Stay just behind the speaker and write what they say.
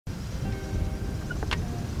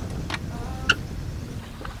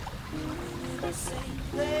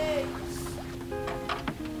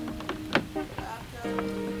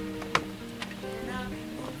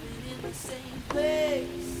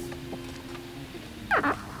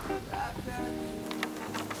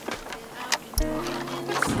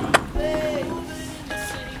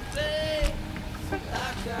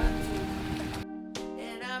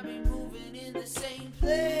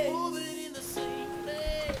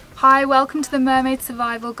Hi, welcome to the Mermaid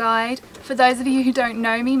Survival Guide. For those of you who don't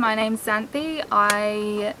know me, my name's Xanthe.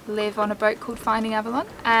 I live on a boat called Finding Avalon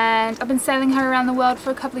and I've been sailing her around the world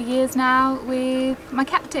for a couple of years now with my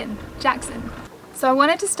captain, Jackson. So I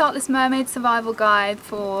wanted to start this Mermaid Survival Guide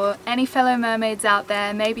for any fellow mermaids out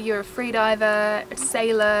there. Maybe you're a freediver, a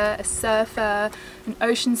sailor, a surfer, an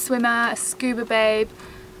ocean swimmer, a scuba babe,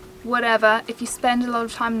 whatever. If you spend a lot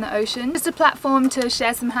of time in the ocean, just a platform to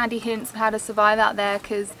share some handy hints on how to survive out there,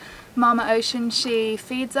 because Mama Ocean, she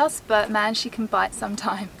feeds us, but man, she can bite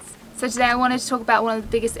sometimes. So today I wanted to talk about one of the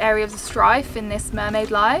biggest areas of strife in this mermaid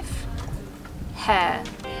life: hair.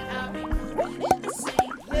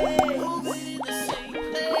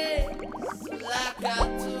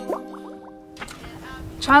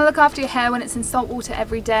 Trying to look after your hair when it's in salt water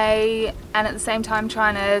every day and at the same time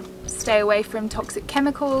trying to stay away from toxic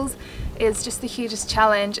chemicals is just the hugest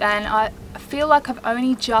challenge, and I feel like I've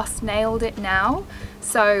only just nailed it now,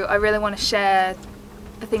 so I really want to share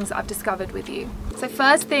the things that I've discovered with you. So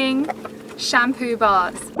first thing, shampoo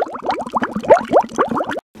bars.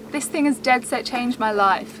 This thing has dead set changed my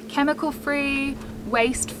life. Chemical free,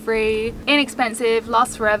 waste free, inexpensive,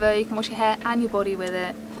 lasts forever, you can wash your hair and your body with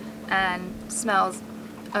it, and smells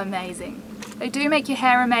amazing. They do make your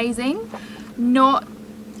hair amazing, not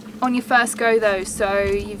on your first go though, so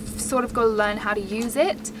you've sort of got to learn how to use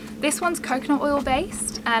it. This one's coconut oil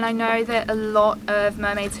based, and I know that a lot of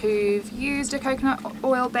mermaids who've used a coconut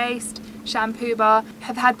oil based shampoo bar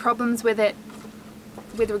have had problems with it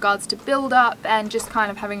with regards to build up and just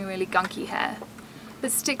kind of having really gunky hair.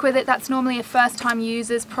 But stick with it, that's normally a first time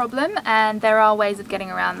user's problem, and there are ways of getting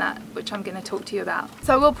around that, which I'm going to talk to you about.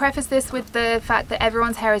 So I will preface this with the fact that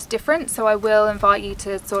everyone's hair is different, so I will invite you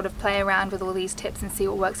to sort of play around with all these tips and see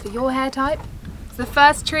what works for your hair type. So the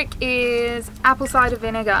first trick is apple cider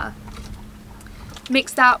vinegar.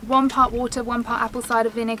 Mix that 1 part water, 1 part apple cider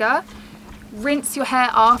vinegar. Rinse your hair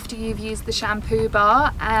after you've used the shampoo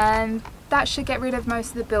bar, and that should get rid of most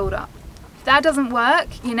of the build-up. If that doesn't work,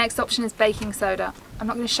 your next option is baking soda. I'm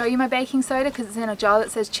not going to show you my baking soda because it's in a jar that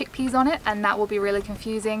says chickpeas on it, and that will be really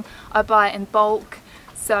confusing. I buy it in bulk,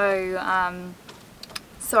 so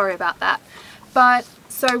sorry about that. But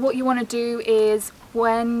so what you want to do is,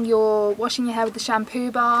 when you're washing your hair with the shampoo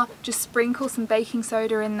bar, just sprinkle some baking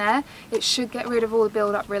soda in there. It should get rid of all the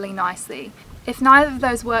build-up really nicely. If neither of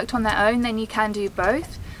those worked on their own, then you can do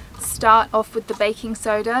both. Start off with the baking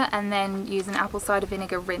soda and then use an apple cider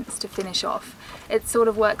vinegar rinse to finish off. It sort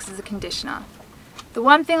of works as a conditioner. The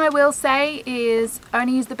one thing I will say is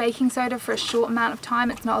only use the baking soda for a short amount of time.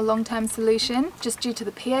 It's not a long-term solution. Just due to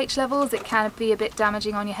the pH levels, it can be a bit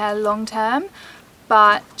damaging on your hair long-term.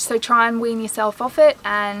 But so try and wean yourself off it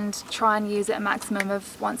and try and use it a maximum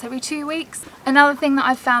of once every 2 weeks. Another thing that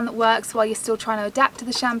I've found that works while you're still trying to adapt to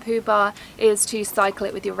the shampoo bar is to cycle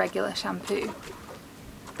it with your regular shampoo.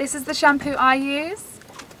 This is the shampoo I use.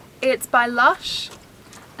 It's by Lush,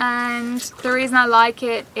 and the reason I like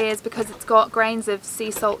it is because it's got grains of sea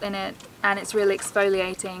salt in it and it's really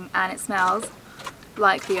exfoliating and it smells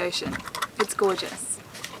like the ocean. It's gorgeous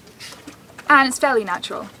and it's fairly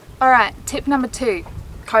natural. Alright, tip number 2,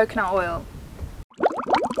 coconut oil.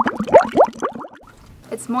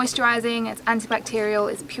 It's moisturising, it's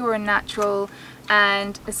antibacterial, it's pure and natural,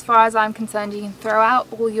 and as far as I'm concerned, you can throw out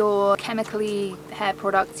all your chemically hair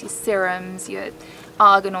products, your serums, your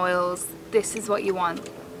argan oils. This is what you want.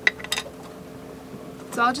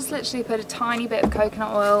 So I'll just literally put a tiny bit of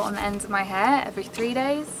coconut oil on the ends of my hair every 3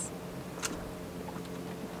 days.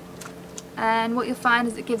 And what you'll find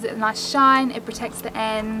is it gives it a nice shine, it protects the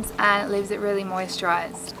ends, and it leaves it really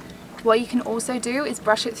moisturised. What you can also do is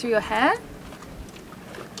brush it through your hair.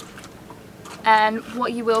 And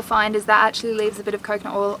what you will find is that actually leaves a bit of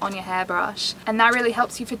coconut oil on your hairbrush, and that really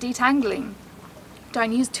helps you for detangling.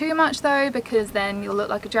 Don't use too much though, because then you'll look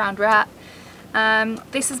like a drowned rat.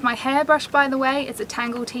 This is my hairbrush, by the way. It's a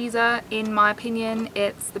Tangle Teaser. In my opinion,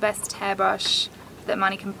 it's the best hairbrush that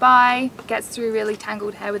money can buy. It gets through really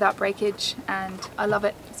tangled hair without breakage, and I love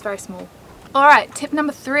it. It's very small. Alright, tip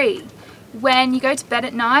number 3. When you go to bed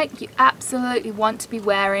at night, you absolutely want to be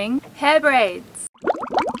wearing hair braids.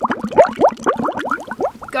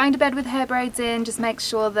 Going to bed with hair braids in just makes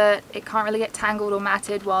sure that it can't really get tangled or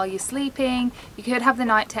matted while you're sleeping. You could have the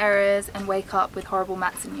night terrors and wake up with horrible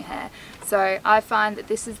mats in your hair. So I find that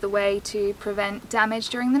this is the way to prevent damage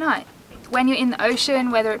during the night. When you're in the ocean,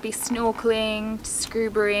 whether it be snorkeling,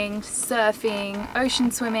 scubaing, surfing, ocean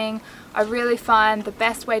swimming, I really find the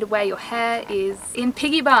best way to wear your hair is in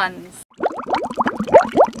piggy buns.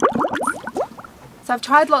 So I've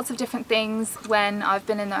tried lots of different things when I've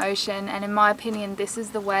been in the ocean, and in my opinion this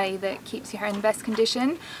is the way that keeps your hair in the best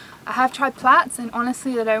condition. I have tried plaits and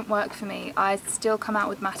honestly they don't work for me. I still come out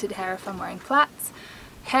with matted hair if I'm wearing plaits.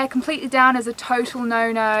 Hair completely down is a total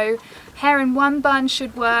no-no. Hair in one bun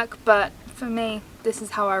should work, but for me this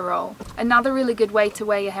is how I roll. Another really good way to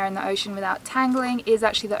wear your hair in the ocean without tangling is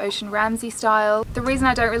actually the Ocean Ramsey style. The reason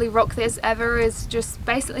I don't really rock this ever is just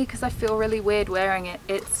basically because I feel really weird wearing it.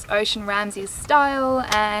 It's Ocean Ramsey's style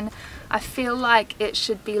and I feel like it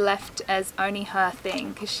should be left as only her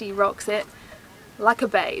thing because she rocks it like a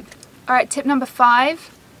babe. Alright, tip number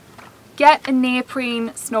 5, get a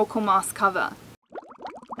neoprene snorkel mask cover.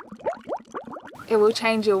 It will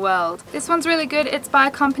change your world. This one's really good. It's by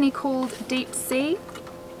a company called Deep Sea.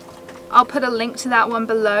 I'll put a link to that one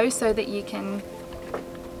below so that you can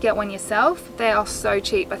get one yourself. They are so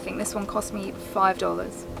cheap. I think this one cost me $5,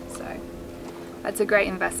 so that's a great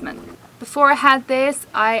investment. Before I had this,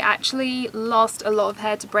 I actually lost a lot of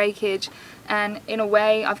hair to breakage, and in a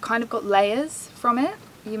way I've kind of got layers from it.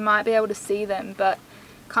 You might be able to see them, but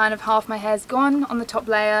kind of half my hair's gone on the top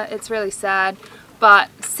layer. It's really sad. But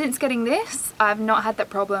since getting this, I've not had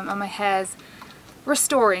that problem and my hair's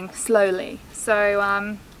restoring slowly.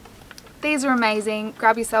 So these are amazing.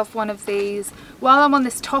 Grab yourself one of these. While I'm on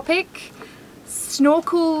this topic,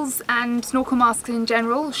 snorkels and snorkel masks in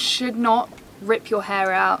general should not rip your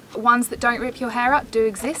hair out. Ones that don't rip your hair out do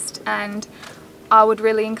exist, and I would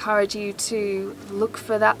really encourage you to look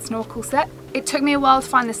for that snorkel set. It took me a while to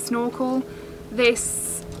find this snorkel.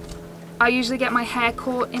 I usually get my hair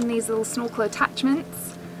caught in these little snorkel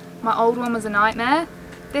attachments. My old one was a nightmare.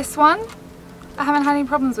 This one, I haven't had any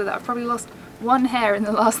problems with it. I've probably lost one hair in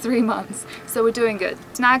the last 3 months, so we're doing good.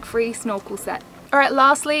 Snag-free snorkel set. Alright,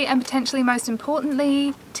 lastly and potentially most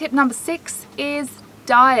importantly, tip number 6 is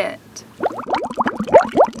diet.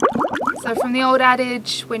 So from the old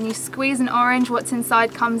adage, when you squeeze an orange, what's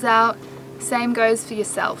inside comes out. Same goes for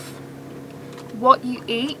yourself. What you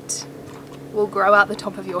eat will grow out the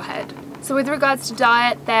top of your head. So with regards to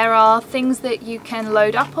diet, there are things that you can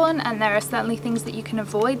load up on, and there are certainly things that you can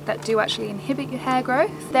avoid that do actually inhibit your hair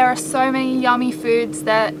growth. There are so many yummy foods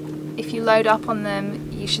that if you load up on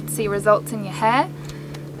them, you should see results in your hair,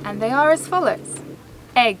 and they are as follows.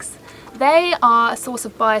 Eggs. They are a source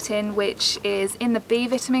of biotin, which is in the B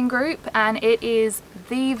vitamin group, and it is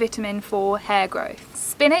the vitamin for hair growth.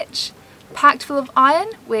 Spinach, packed full of iron,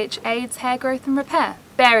 which aids hair growth and repair.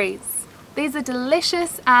 Berries. These are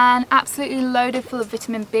delicious and absolutely loaded full of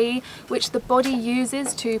vitamin B, which the body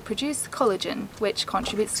uses to produce collagen, which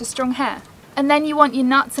contributes to strong hair. And then you want your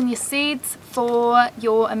nuts and your seeds for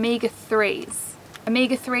your omega-3s.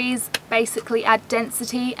 Omega-3s basically add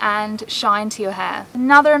density and shine to your hair.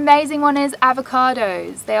 Another amazing one is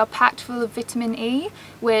avocados. They are packed full of vitamin E,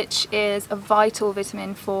 which is a vital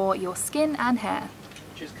vitamin for your skin and hair.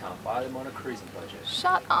 Just can't buy them on a cruising budget.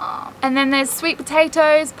 Shut up. And then there's sweet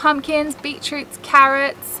potatoes, pumpkins, beetroots,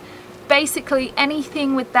 carrots, basically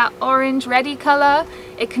anything with that orange reddy colour.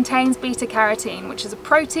 It contains beta carotene, which is a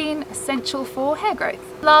protein essential for hair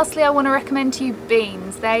growth. Lastly, I want to recommend to you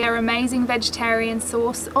beans. They are an amazing vegetarian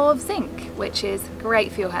source of zinc, which is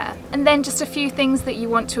great for your hair. And then just a few things that you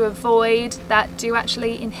want to avoid that do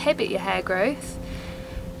actually inhibit your hair growth.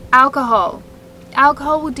 Alcohol.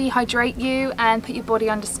 Alcohol will dehydrate you and put your body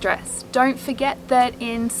under stress. Don't forget that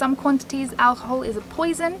in some quantities alcohol is a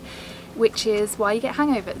poison, which is why you get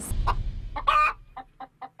hangovers.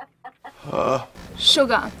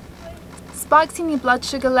 Sugar. Spikes in your blood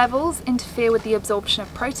sugar levels interfere with the absorption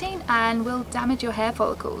of protein and will damage your hair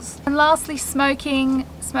follicles. And lastly, smoking.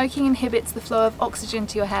 Smoking inhibits the flow of oxygen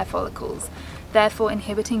to your hair follicles, therefore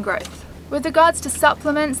inhibiting growth. With regards to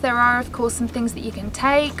supplements, there are of course some things that you can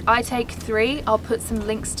take. I take 3. I'll put some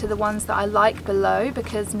links to the ones that I like below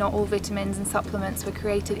because not all vitamins and supplements were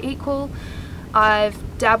created equal. I've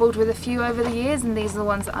dabbled with a few over the years and these are the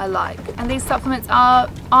ones that I like. And these supplements are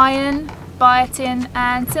iron, biotin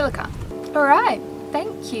and silica. Alright,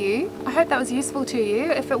 thank you. I hope that was useful to you.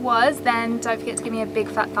 If it was, then don't forget to give me a big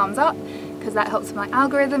fat thumbs up. because that helps with my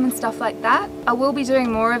algorithm and stuff like that. I will be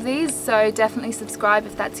doing more of these, so definitely subscribe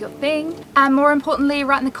if that's your thing. And more importantly,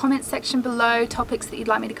 write in the comments section below topics that you'd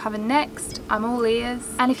like me to cover next. I'm all ears.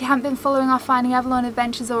 And if you haven't been following our Finding Avalon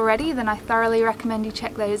adventures already, then I thoroughly recommend you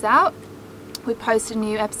check those out. We post a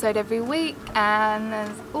new episode every week and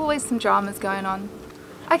there's always some dramas going on.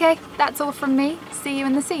 Okay, that's all from me. See you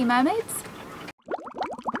in the sea, mermaids.